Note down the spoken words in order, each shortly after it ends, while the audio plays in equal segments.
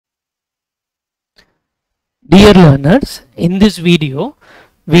Dear learners, in this video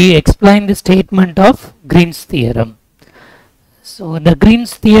we explain the statement of Green's theorem. So the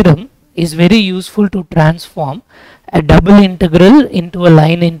Green's theorem is very useful to transform a double integral into a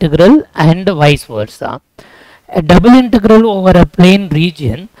line integral and vice versa. A double integral over a plane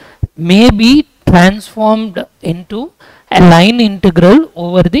region may be transformed into a line integral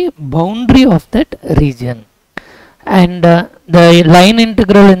over the boundary of that region, and the line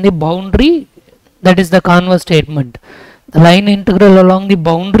integral in the boundary, that is the converse statement. The line integral along the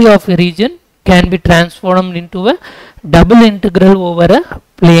boundary of a region can be transformed into a double integral over a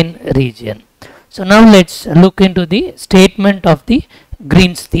plane region. So now let's look into the statement of the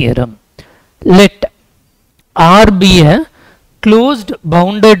Green's theorem. Let R be a closed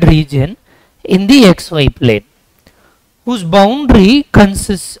bounded region in the xy plane whose boundary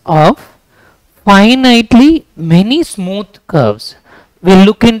consists of finitely many smooth curves. We'll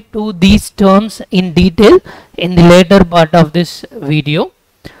look into these terms in detail in the later part of this video.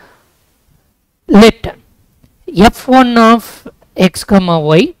 Let f1 of x comma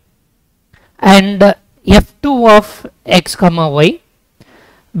y and f2 of x comma y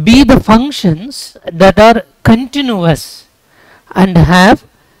be the functions that are continuous and have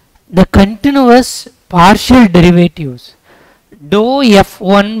the continuous partial derivatives dou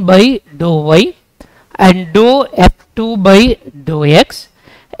f1 by dou y and dou f2 by dou x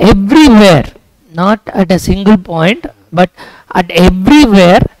everywhere, not at a single point but at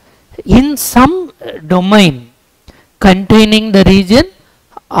everywhere in some domain containing the region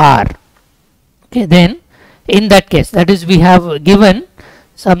R. Okay, then in that case, that is, we have given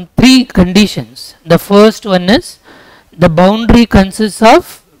some three conditions. The first one is the boundary consists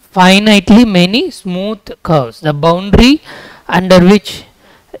of finitely many smooth curves. The boundary under which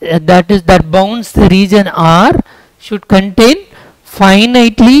that bounds the region R should contain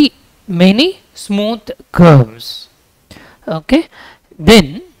finitely many smooth curves. Okay,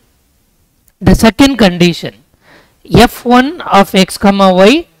 then the second condition, f1 of x comma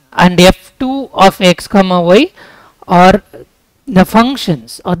y and f2 of x comma y are the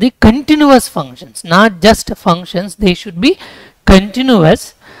functions or the continuous functions, not just functions, they should be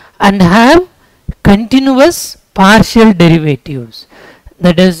continuous and have continuous partial derivatives.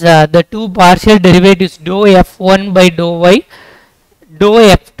 That is, the two partial derivatives dou f1 by dou y, dou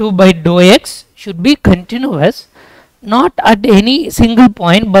f2 by dou x should be continuous, not at any single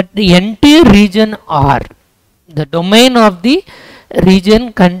point but the entire region R, the domain of the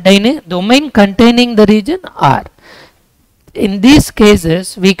region containing the region R. In these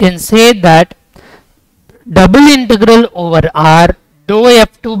cases we can say that double integral over R dou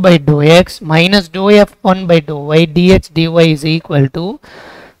f2 by dou x minus dou f1 by dou y dx dy is equal to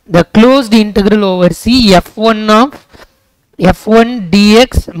the closed integral over C f1 of f1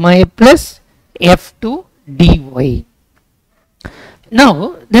 dx plus f2 dy.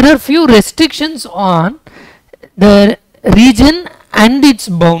 Now there are few restrictions on the region and its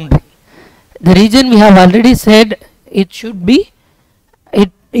boundary. The region, we have already said, it should be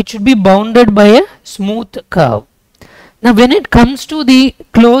bounded by a smooth curve. Now when it comes to the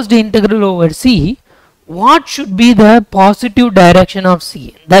closed integral over C, what should be the positive direction of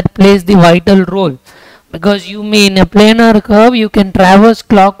C? That plays the vital role, because you may, in a planar curve, you can traverse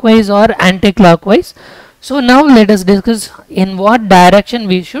clockwise or anti-clockwise. So now let us discuss in what direction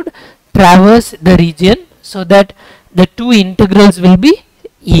we should traverse the region so that the two integrals will be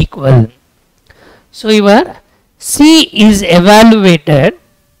equal. So your C is evaluated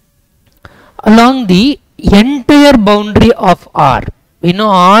along the entire boundary of R. We know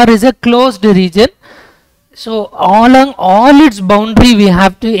R is a closed region, so along all its boundary we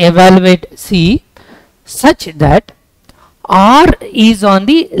have to evaluate C such that R is on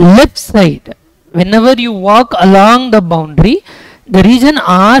the left side. Whenever you walk along the boundary, the region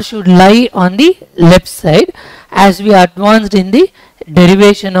R should lie on the left side as we advanced in the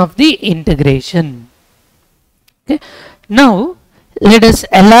derivation of the integration. Okay. Now let us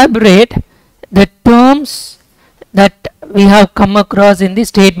elaborate the terms that we have come across in the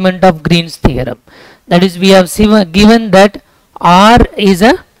statement of Green's theorem. That is, we have given that R is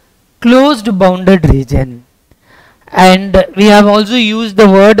a closed bounded region, and we have also used the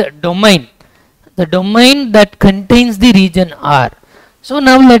word domain, the domain that contains the region R. So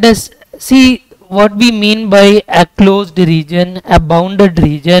now let us see what we mean by a closed region, a bounded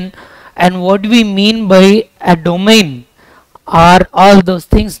region, and what we mean by a domain R. All those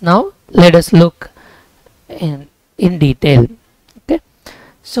things now let us look in detail. Okay.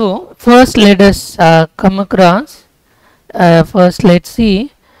 So first let us come across, first let's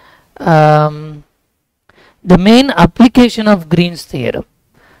see the main application of Green's theorem.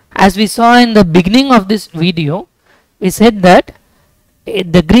 As we saw in the beginning of this video, we said that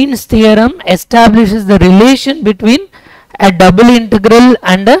the Green's theorem establishes the relation between a double integral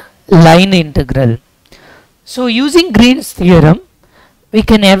and a line integral. So using Green's theorem, we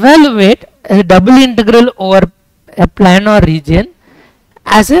can evaluate a double integral over a planar region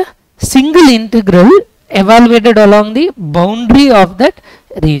as a single integral evaluated along the boundary of that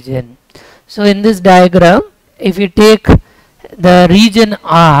region. So in this diagram, if you take the region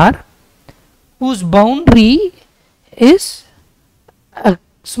R, whose boundary is a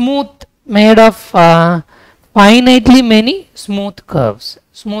smooth made of finitely many smooth curves.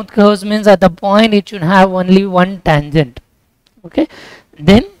 Smooth curves means at the point it should have only one tangent. Okay.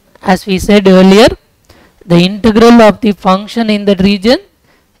 Then, as we said earlier, the integral of the function in that region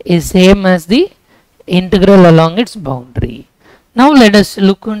is same as the integral along its boundary. Now let us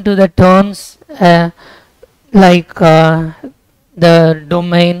look into the terms like the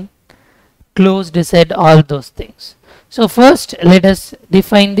domain, closed set, all those things. So first let us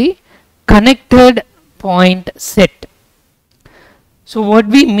define the connected point set. So what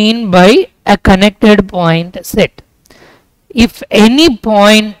we mean by a connected point set? If any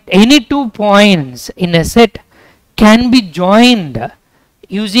two points in a set can be joined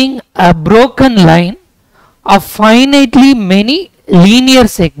using a broken line of finitely many linear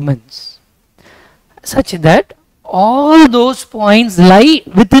segments, such that all those points lie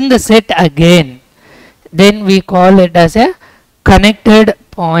within the set again, then we call it as a connected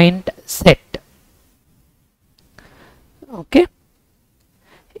point set. Okay.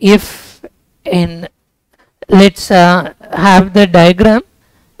 If in, let's have the diagram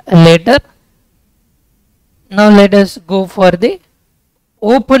later. Now let us go for the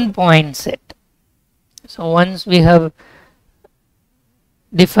open point set. So once we have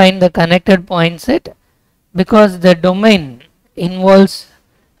defined the connected point set, because the domain involves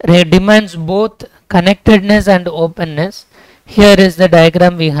demands both connectedness and openness, here is the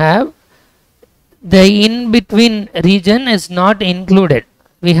diagram we have. The in between region is not included.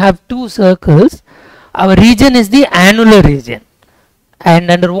 We have two circles. Our region is the annular region,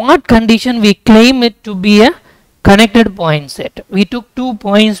 and under what condition we claim it to be a connected point set? We took 2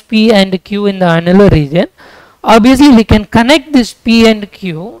 points P and Q in the annular region. Obviously we can connect this P and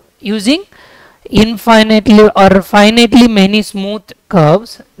Q using infinitely or finitely many smooth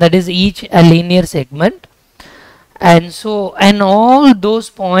curves, that is each a linear segment, and so and all those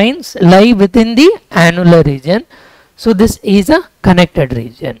points lie within the annular region. So this is a connected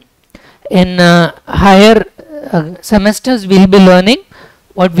region. In higher semesters we will be learning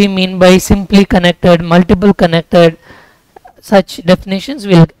what we mean by simply connected, multiple connected. Such definitions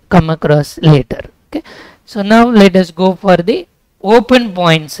will come across later. Okay. So now let us go for the open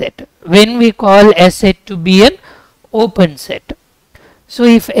point set. When we call a set to be an open set, so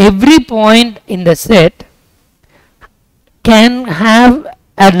if every point in the set can have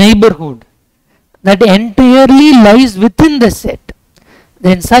a neighborhood that entirely lies within the set,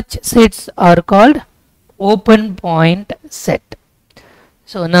 then such sets are called open point set.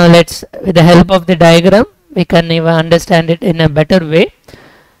 So now let's, with the help of the diagram, we can even understand it in a better way.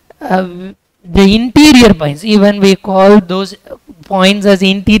 The interior points, even we call those points as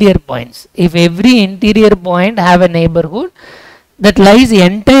interior points. If every interior point have a neighborhood that lies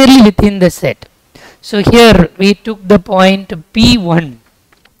entirely within the set. So here we took the point P1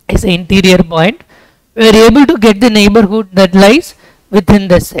 as an interior point. We are able to get the neighborhood that lies within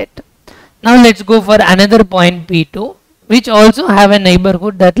the set. Now let's go for another point P2, which also have a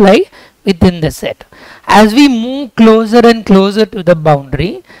neighborhood that lie within the set. As we move closer and closer to the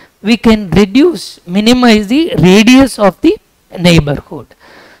boundary, we can minimize the radius of the neighborhood.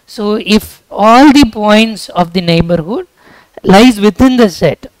 So if all the points of the neighborhood lies within the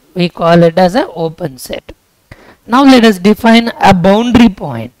set, we call it as an open set. Now let us define a boundary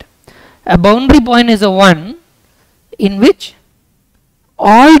point. A boundary point is a one in which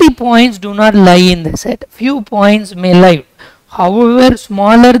all the points do not lie in the set. Few points may lie. However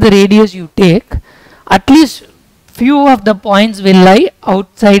smaller the radius you take, at least few of the points will lie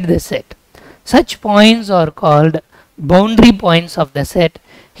outside the set. Such points are called boundary points of the set.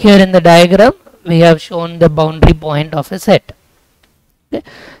 Here in the diagram we have shown the boundary point of a set. Okay.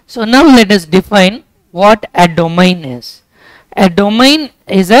 So now let us define what a domain is. A domain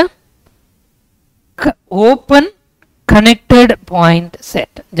is a open connected point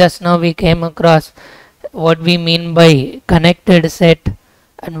set. Just now we came across what we mean by connected set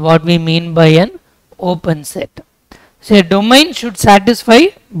and what we mean by an open set. So a domain should satisfy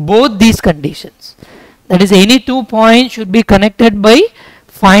both these conditions. That is, any 2 points should be connected by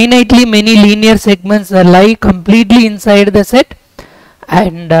finitely many linear segments that lie completely inside the set,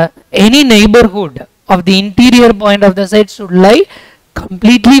 and any neighborhood of the interior point of the set should lie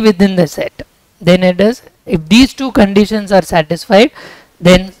completely within the set. Then it is, if these two conditions are satisfied,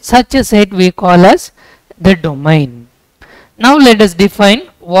 then such a set we call as the domain. Now let us define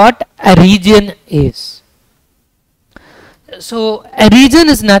what a region is. So a region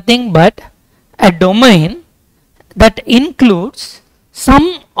is nothing but a domain that includes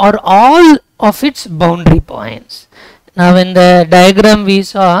some or all of its boundary points. Now in the diagram we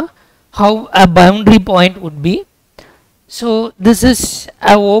saw how a boundary point would be. So this is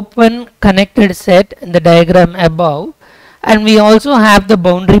a open connected set in the diagram above, and we also have the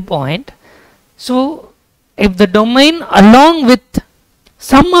boundary point. So if the domain along with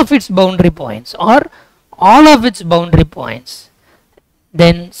some of its boundary points or all of its boundary points,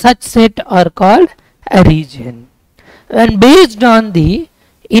 then such set are called a region. And based on the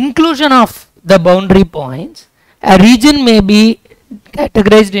inclusion of the boundary points, a region may be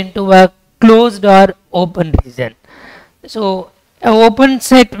categorized into a closed or open region. So an open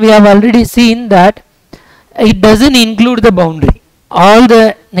set, we have already seen that it doesn't include the boundary. All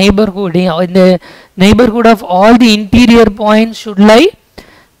the neighborhood, in the neighborhood of all the interior points should lie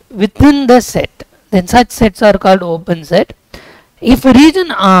within the set. Then such sets are called open set. If a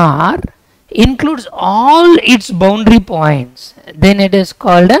region R includes all its boundary points, then it is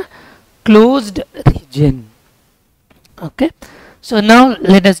called a closed region. Okay. So now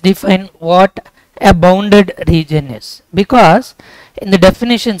let us define what a bounded region is, because in the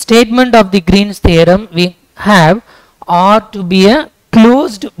definition statement of the Green's theorem we have R to be a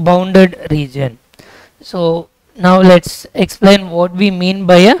closed bounded region. So now let's explain what we mean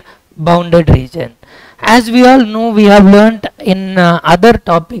by a bounded region. As we all know, we have learnt in other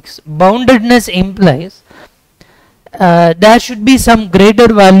topics, boundedness implies there should be some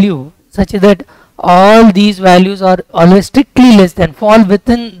greater value such that all these values are always strictly less than, fall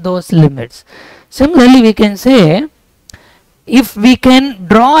within those limits. Similarly, we can say if we can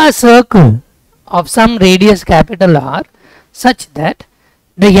draw a circle of some radius capital R such that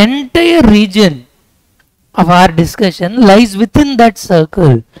the entire region of our discussion lies within that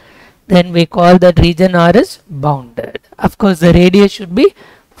circle, then we call that region R is bounded. Of course, the radius should be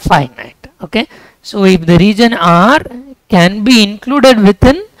finite. Okay. So if the region R can be included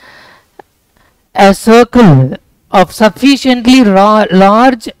within a circle of sufficiently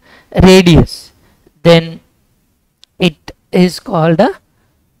large radius, then it is called a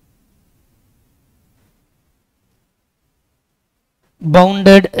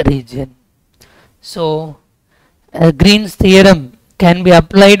bounded region. So Green's theorem can be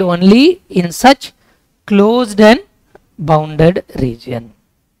applied only in such closed and bounded region.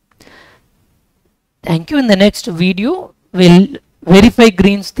 Thank you. In the next video, we'll verify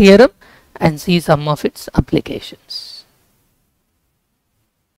Green's theorem and see some of its applications.